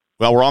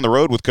Well, we're on the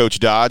road with Coach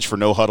Dodge for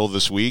No Huddle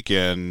this week,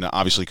 and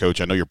obviously,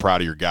 Coach, I know you're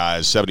proud of your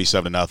guys.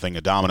 77-0,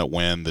 a dominant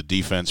win, the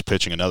defense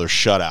pitching another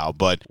shutout,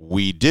 but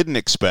we didn't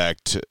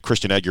expect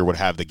Christian Edgar would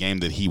have the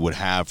game that he would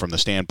have from the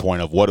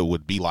standpoint of what it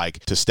would be like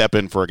to step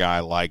in for a guy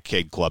like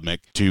Cade Klubnik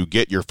to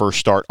get your first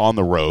start on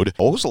the road.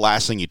 What was the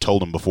last thing you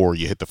told him before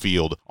you hit the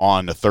field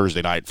on a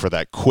Thursday night for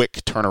that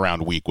quick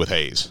turnaround week with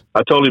Hayes?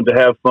 I told him to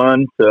have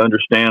fun, to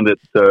understand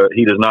that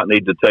he does not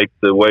need to take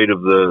the weight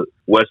of the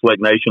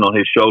Westlake Nation on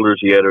his shoulders.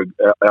 He had an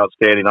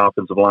outstanding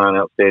offensive line,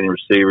 outstanding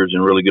receivers,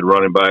 and really good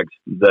running backs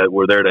that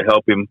were there to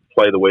help him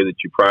play the way that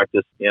you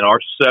practice. In our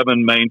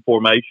 7 main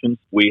formations,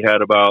 we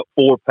had about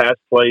 4 pass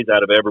plays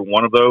out of every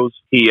one of those.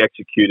 He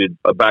executed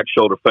a back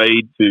shoulder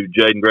fade to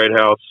Jaden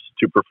Greathouse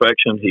to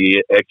perfection.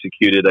 He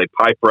executed a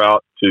pipe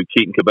route to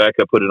Keaton Quebec.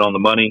 Put it on the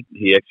money.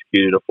 He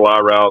executed a fly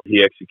route.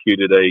 He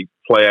executed a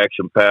play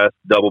action pass,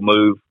 double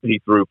move.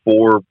 He threw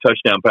 4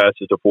 touchdown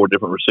passes to 4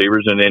 different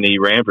receivers, and then he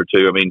ran for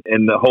 2.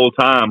 And the whole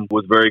time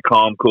was very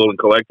calm, cool, and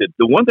collected.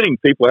 The one thing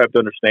people have to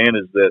understand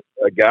is that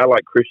a guy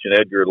like Christian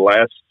Edgar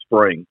last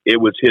spring, it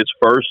was his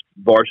first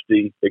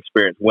varsity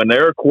experience. When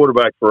they're a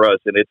quarterback for us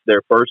and it's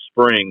their first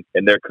spring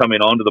and they're coming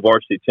onto the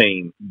varsity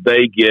team,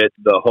 they get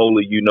the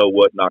holy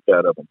you-know-what knocked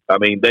out of them.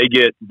 They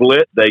get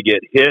blit, they get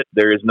hit.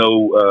 There is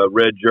no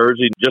red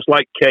jersey, just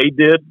like Cade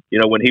did,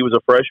 when he was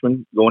a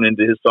freshman going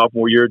into his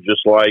sophomore year,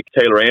 just like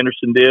Taylor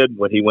Anderson did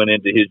when he went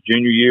into his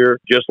junior year,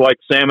 just like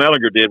Sam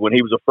Ellinger did when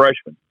he was a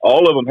freshman.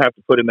 All of them have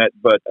to put in that,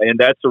 and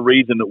that's the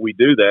reason that we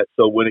do that.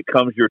 So when it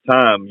comes your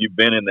time, you've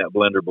been in that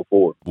blender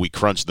before. We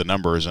crunched the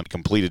numbers and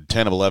completed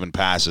 10 of 11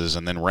 passes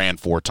and then ran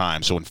 4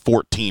 times. So in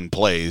 14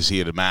 plays, he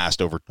had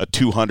amassed over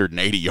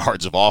 280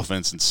 yards of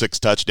offense and 6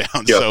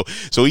 touchdowns. Yep.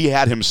 So he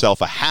had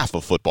himself a half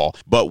of football.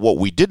 But what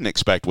we didn't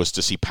expect was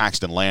to see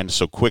Paxton land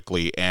so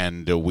quickly,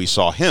 and we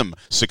saw him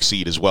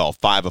succeed as well,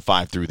 5 of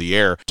 5 through the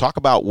air. Talk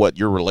about what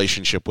your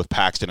relationship with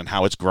Paxton and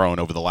how it's grown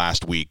over the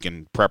last week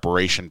in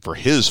preparation for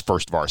his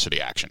first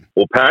varsity action.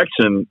 Well,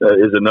 Paxton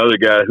is another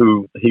guy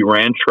who he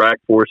ran track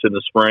for us in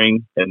the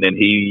spring, and then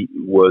he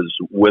was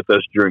with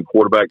us during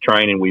quarterback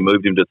training. We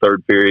moved him to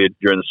third period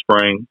during the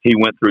spring. He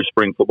went through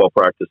spring football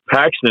practice.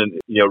 Paxton,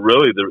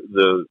 really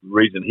the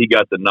reason he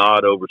got the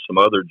nod over some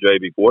other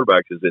JV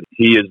quarterbacks is that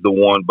he is the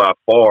one by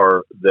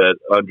far that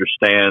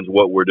understands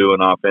what we're doing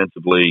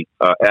offensively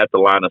at the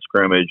line of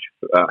scrimmage,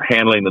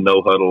 handling the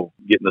no huddle,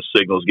 getting the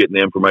signals, getting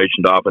the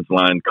information to offensive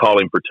line,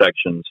 calling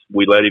protections.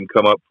 We let him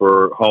come up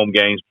for home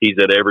games. He's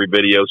at every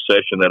video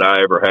session that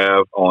I ever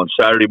have on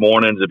Saturday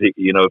mornings. If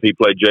he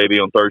played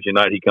JV on Thursday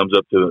night, he comes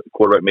up to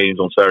quarterback meetings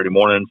on Saturday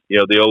mornings.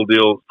 The old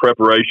deal,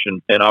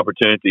 preparation and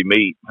opportunity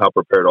meet. How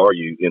prepared are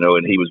you?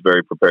 And he was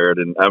very prepared.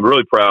 And I'm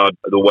really proud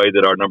of the way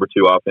that our number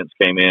 2 offense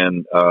came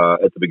in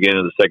at the beginning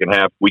of the second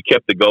half. We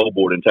kept the goal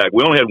board intact.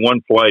 We only had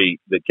one play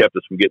that kept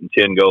us from getting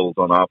 10 goals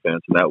on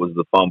offense, and that was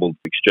the fumbled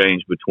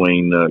exchange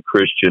between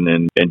Christian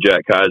and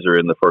Jack Kaiser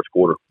in the first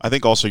quarter. I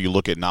think also you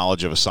look at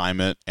knowledge of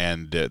assignment,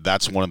 and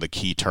that's one of the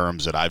key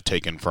terms that I've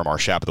taken from our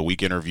Shap of the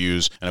Week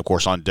interviews. And, of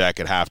course, on deck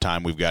at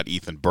halftime, we've got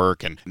Ethan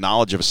Burke, and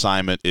knowledge of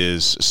assignment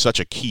is such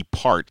a key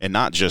part, and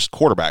not just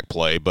quarterback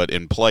play, but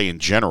in play in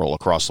general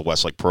across the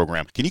Westlake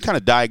program. Can you kind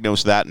of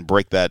diagnose that and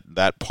break that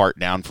part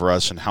down for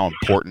us and how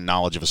important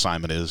knowledge of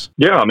assignment is?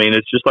 Yeah,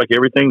 it's just like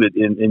everything that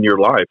in your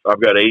life.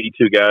 I've got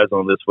 82 guys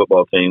on this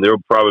football team. There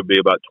will probably be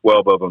about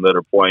 12 of them that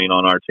are playing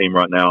on our team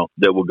right now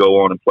that will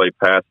go on and play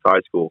past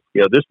high school.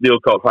 This deal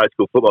called high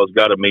school football has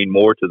got to mean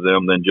more to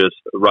them than just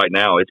right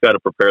now. It's got to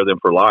prepare them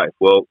for life.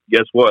 Well,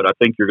 guess what? I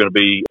think you're going to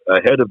be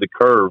ahead of the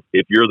curve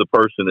if you're the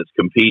person that's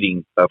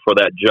competing for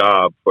that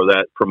job, for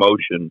that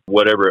promotion,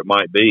 whatever it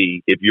might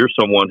be. If you're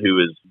someone who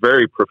is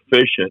very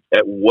proficient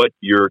at what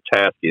your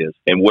task is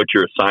and what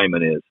your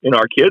assignment is.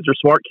 Our kids are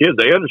smart kids.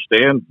 They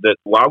understand that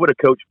why would a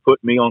coach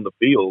put me on the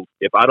field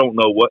if I don't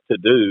know what to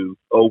do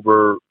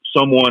over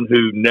someone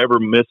who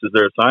never misses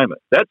their assignment.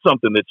 That's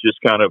something that's just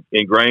kind of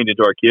ingrained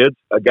into our kids.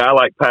 A guy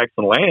like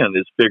Paxton Land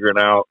is figuring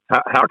out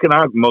how can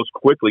I most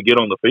quickly get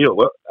on the field?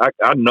 Well,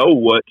 I know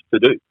what to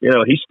do.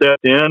 He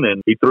stepped in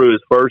and he threw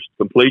his first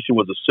completion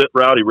was a sit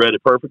route. He read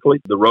it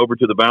perfectly. The rover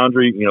to the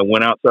boundary,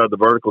 went outside the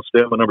vertical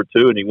stem of number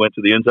 2 and he went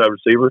to the inside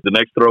receiver. The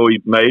next throw he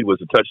made was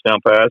a touchdown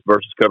pass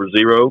versus cover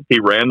 0. He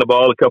ran the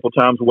ball a couple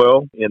times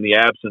well in the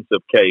absence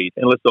of Cade.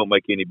 And let's don't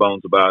make any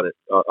bones about it.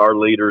 Our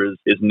leader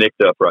is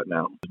nicked up right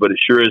now. But it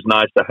sure is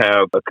nice to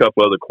have a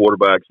couple other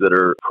quarterbacks that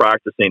are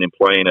practicing and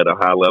playing at a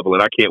high level.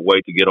 And I can't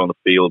wait to get on the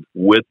field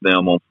with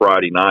them on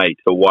Friday night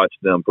to watch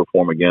them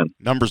perform again.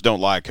 Numbers don't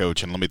lie,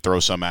 Coach, and let me throw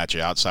some at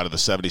you. Outside of the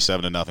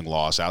 77-0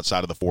 loss,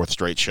 outside of the 4th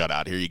straight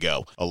shutout, here you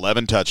go.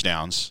 11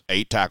 touchdowns,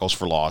 8 tackles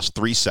for loss,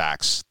 3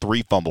 sacks,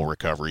 3 fumble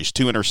recoveries,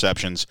 2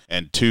 interceptions,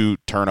 and 2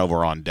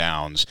 turnover on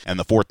downs. And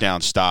the 4th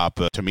down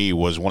stop, to me,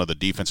 was one of the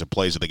defensive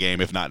plays of the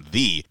game, if not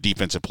the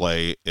defensive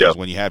play, is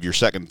when you have your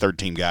second and third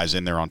team guys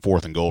in there on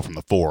 4th and goal from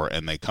the 4,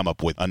 and they come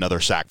up with another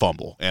sack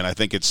fumble. And I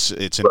think it's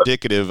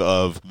indicative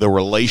of the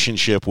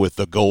relationship with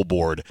the goal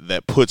board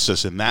that puts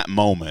us in that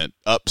moment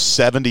up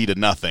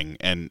 70-0,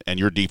 and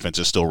your defense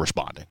is still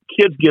responding.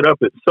 kids get up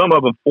at, some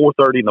of them,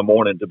 4:30 in the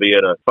morning to be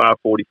at a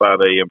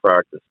 5:45 a.m.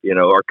 practice.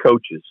 Our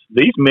coaches,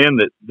 these men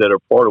that are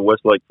part of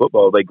Westlake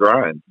football, they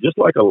grind, just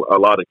like a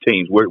lot of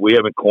teams. We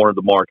haven't cornered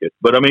the market.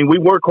 But, we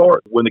work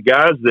hard. When the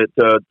guys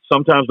that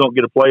sometimes don't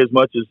get to play as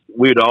much as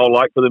we'd all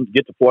like for them to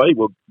get to play,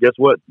 well, guess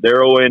what?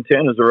 Their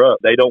antennas are up.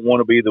 They don't want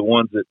to be the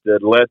ones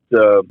that let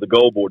the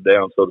goal board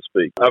down, so to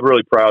speak. I'm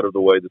really proud of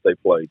the way that they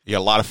played. Yeah, a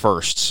lot of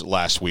firsts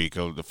last week.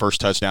 The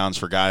first touchdowns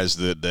for guys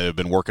that have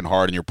been working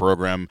hard in your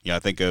program. I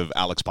think of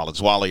Alex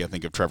Palazzwali. I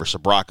think of Trevor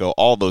Sabraco.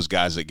 All those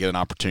guys that get an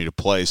opportunity to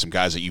play, some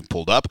guys that you've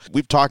pulled up.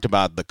 We've talked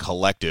about the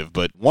collective,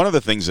 but one of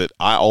the things that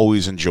I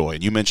always enjoy,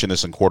 and you mentioned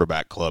this in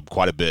Quarterback Club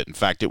quite a bit. In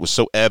fact, it was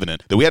so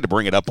evident that we had to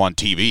bring it up on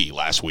TV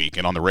last week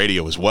and on the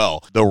radio as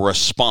well. The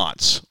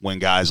response when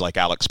guys like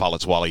Alex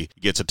Palazzwali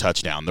gets a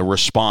touchdown. The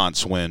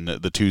response when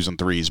the 2s and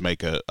 3s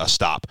make a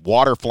stop.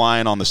 Water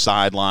flying on the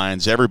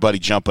sidelines, everybody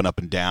jumping up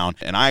and down,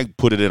 and I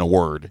put it in a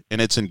word,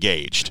 and it's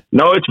engaged.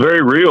 No, it's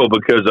very real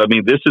because,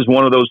 this is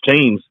one of those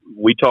teams.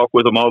 We talk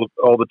with them all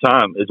the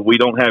time, is we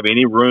don't have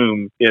any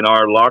room in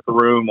our locker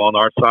room on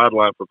our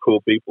sideline for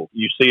cool people.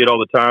 You see it all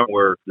the time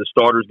where the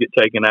starters get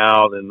taken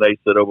out and they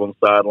sit over on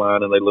the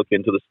sideline and they look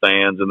into the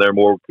stands and they're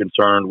more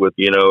concerned with,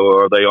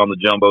 are they on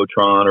the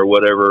Jumbotron or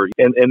whatever.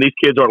 And these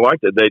kids aren't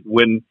like that.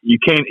 When you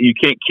can't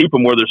keep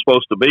them where they're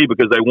supposed to be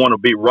because they want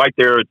to be right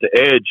there at the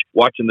edge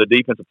watching the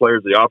defensive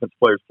players, the offensive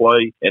players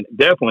play. And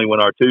definitely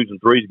when our 2s and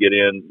 3s get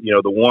in,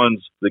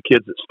 the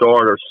kids that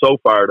start are so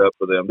fired up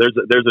for them. There's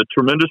a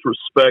tremendous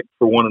respect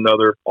for one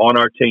another on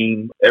our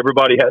team.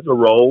 Everybody has a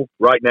role.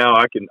 Right now,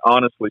 I can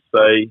honestly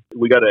say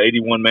we got an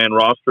 81-man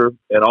roster,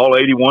 and all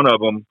 81 of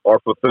them are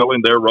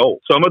fulfilling their role.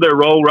 Some of their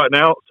role right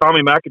now,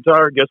 Tommy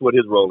McIntyre, guess what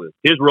his role is?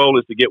 His role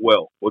is to get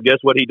well. Well, guess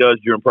what he does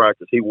during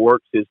practice? He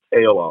works his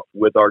tail off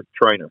with our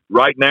trainer.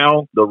 Right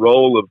now, the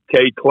role of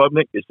Cade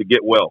Klubnik is to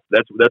get well.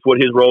 That's what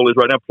his role is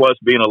right now, plus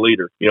being a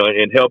leader,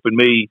 and helping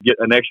me get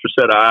an extra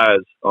set of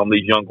eyes on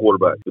these young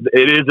quarterbacks.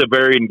 It is a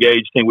very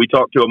engaged team. We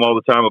talk to them all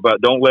the time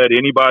about don't let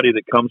anybody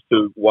that comes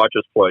to watch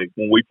us play.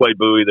 When we played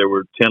Bowie, there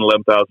were 10,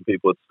 11,000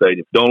 people at the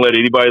stadium. Don't let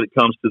anybody that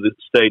comes to the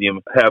stadium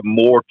have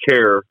more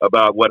care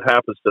about what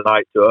happens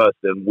tonight to us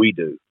than we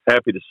do.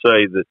 Happy to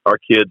say that our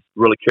kids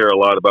really care a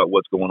lot about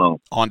what's going on.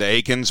 On to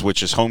Akins,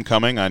 which is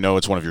homecoming. I know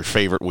it's one of your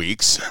favorite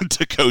weeks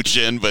to coach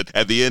in, but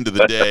at the end of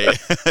the day,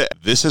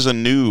 this is a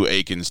new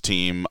Akins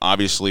team.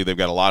 Obviously, they've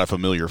got a lot of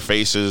familiar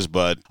faces,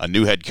 but a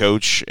new head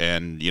coach,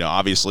 and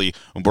obviously,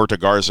 Humberto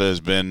Garza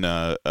has been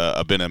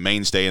a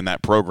mainstay in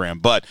that program.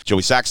 But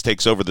Joey Sachs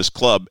takes over this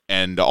club,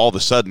 and all of a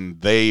sudden,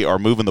 they are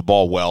moving the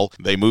ball well.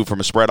 They move from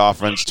a spread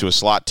offense to a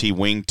slot T,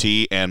 wing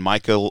T, and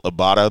Michael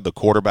Abada, the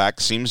quarterback,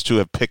 seems to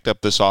have picked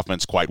up this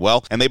offense quite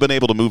well, and they've been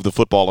able to move the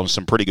football on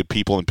some pretty good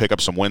people and pick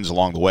up some wins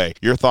along the way.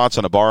 Your thoughts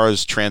on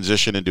Ibarra's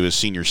transition into his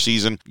senior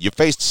season? You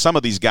faced some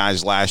of these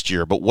guys last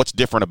year, but what's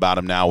different about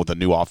him now with a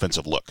new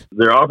offensive look?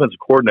 Their offensive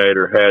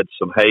coordinator had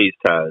some Hayes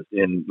ties,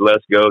 and Les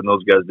Go and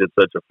those guys did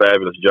such a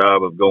fabulous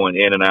job of going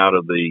in and out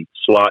of the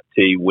slot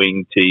T,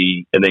 wing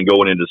T, and then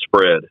going into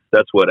spread.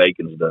 That's what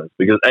Akins does,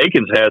 because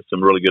Akins has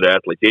some really good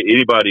athletes.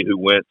 Anybody who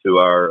went to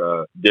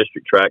our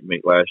district track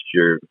meet last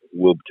year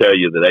will tell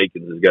you that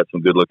Akins has got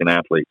some good-looking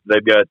athletes.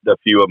 They've got a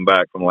few of them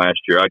back from last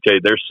year. I tell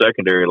you, their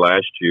secondary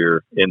last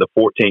year, in the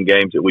 14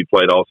 games that we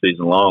played all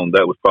season long,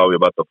 that was probably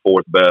about the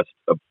fourth best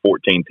of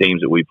 14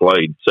 teams that we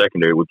played.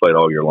 Secondary, we played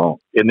all year long.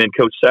 And then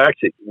Coach Sachs,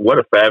 what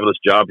a fabulous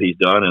job he's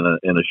done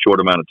in a short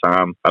amount of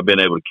time. I've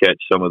been able to catch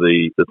some of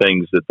the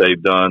things that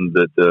they've done,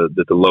 that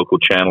the local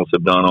channels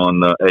have done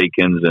on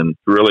Akins, and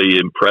really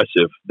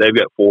impressive. They've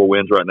got 4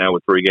 wins right now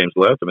with 3 games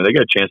left. They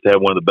got a chance to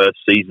have one of the best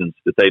seasons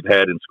that they've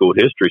had in school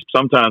history.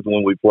 Sometimes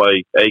when we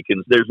play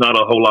Akins, there's not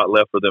a whole lot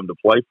left for them to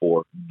play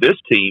for. This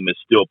team is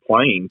still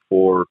playing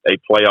for a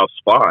playoff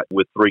spot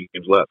with 3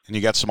 games left. And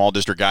you got some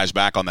all-district guys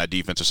back on that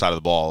defensive side of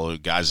the ball,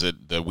 guys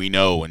that we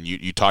know. And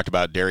you talked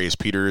about Darius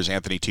Peters,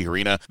 Anthony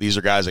Tijerina. These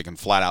are guys that can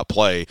flat-out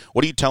play.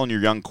 What are you telling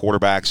your young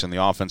quarterbacks in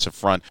the offensive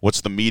front?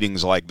 What's the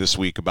meetings like this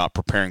week about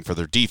preparing for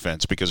their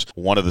defense? Because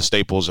one of the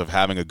staples of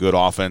having a good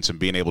offense and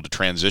being able to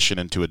transition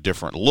into a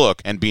different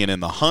look and being in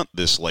the hunt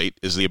this late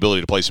is the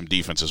ability to play some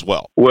defense as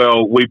well.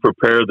 Well, we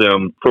prepare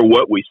them for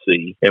what we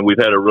see, and we've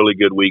had a really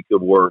good week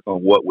of work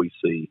on what we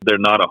see. They're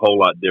not a whole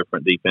lot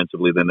different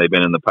defensively than they've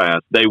been in the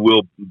past. They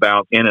will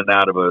bounce in and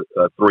out of a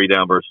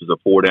 3-down versus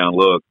a 4-down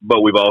look,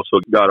 but we've also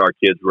got our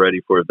kids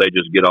ready for if they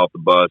just get off the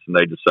bus and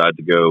they decide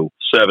to go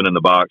 7 in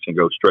the box and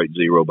go straight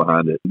 0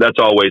 behind it. That's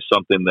always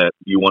something that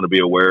you want to be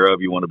aware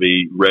of, you want to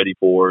be ready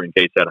for in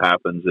case that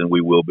happens, and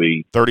we will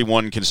be.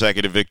 31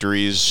 consecutive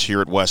victories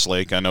here at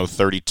Westlake. I know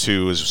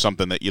 32 is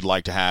something that you'd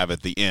like to have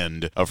at the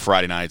end of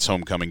Friday night's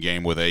homecoming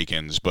game with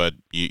Akins, but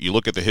you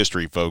look at the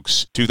history,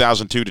 folks.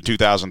 2002 to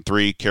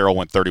 2003, Carroll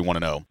went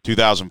 31-0.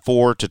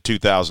 2004 to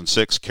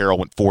 2006, Carroll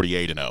went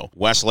 48-0.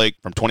 Westlake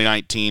from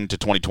 2019 to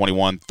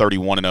 2021,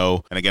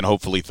 31-0, and again,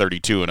 hopefully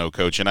 32-0,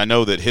 Coach. And I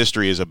know that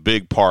history is a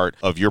big part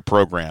of your program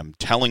program,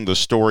 telling the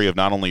story of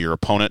not only your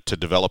opponent to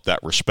develop that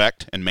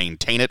respect and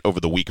maintain it over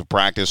the week of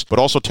practice, but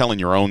also telling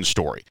your own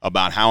story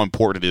about how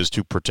important it is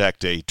to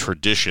protect a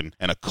tradition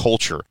and a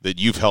culture that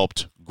you've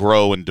helped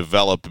grow and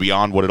develop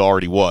beyond what it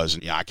already was.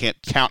 And I can't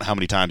count how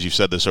many times you've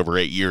said this over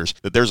 8 years,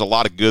 that there's a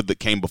lot of good that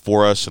came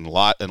before us, and a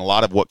lot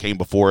of what came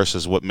before us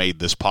is what made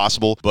this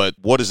possible. But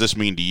what does this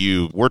mean to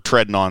you? We're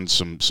treading on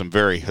some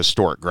very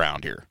historic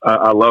ground here.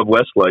 I love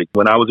Westlake.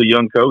 When I was a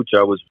young coach,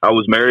 I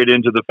was married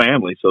into the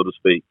family, so to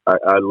speak.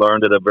 I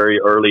learned at a very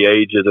early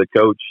age as a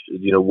coach,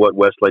 what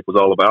Westlake was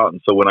all about.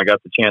 And so when I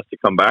got the chance to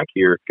come back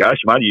here, gosh,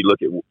 mighty, you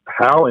look at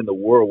how in the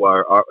world,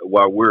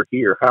 while we're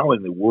here, how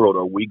in the world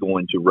are we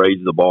going to raise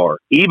the bar?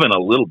 Even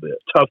a little bit.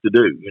 Tough to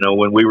do.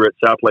 When we were at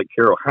South Lake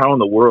Carroll, how in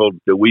the world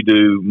did we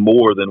do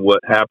more than what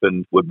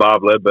happened with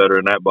Bob Ledbetter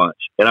and that bunch?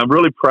 And I'm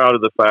really proud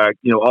of the fact,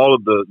 all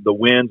of the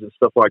wins and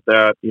stuff like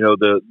that,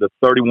 the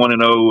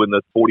 31-0 and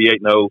the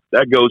 48-0,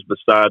 that goes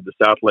beside the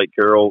South Lake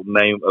Carroll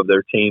name of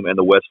their team and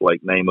the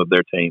Westlake name of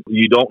their team.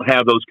 You don't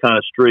have those kind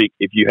of streaks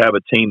if you have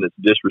a team that's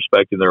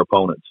disrespecting their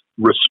opponents,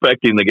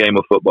 respecting the game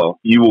of football.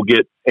 You will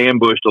get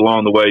ambushed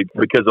along the way,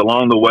 because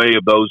along the way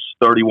of those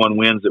 31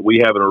 wins that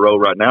we have in a row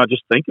right now,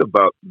 just think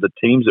about the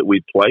teams that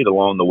we've played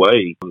along the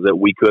way that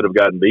we could have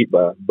gotten beat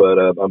by. But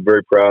I'm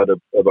very proud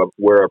of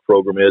where our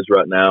program is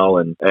right now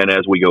and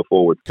as we go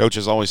forward. Coach,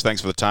 as always,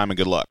 thanks for the time and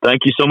good luck.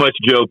 Thank you so much,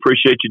 Joe.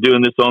 Appreciate you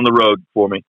doing this on the road for me.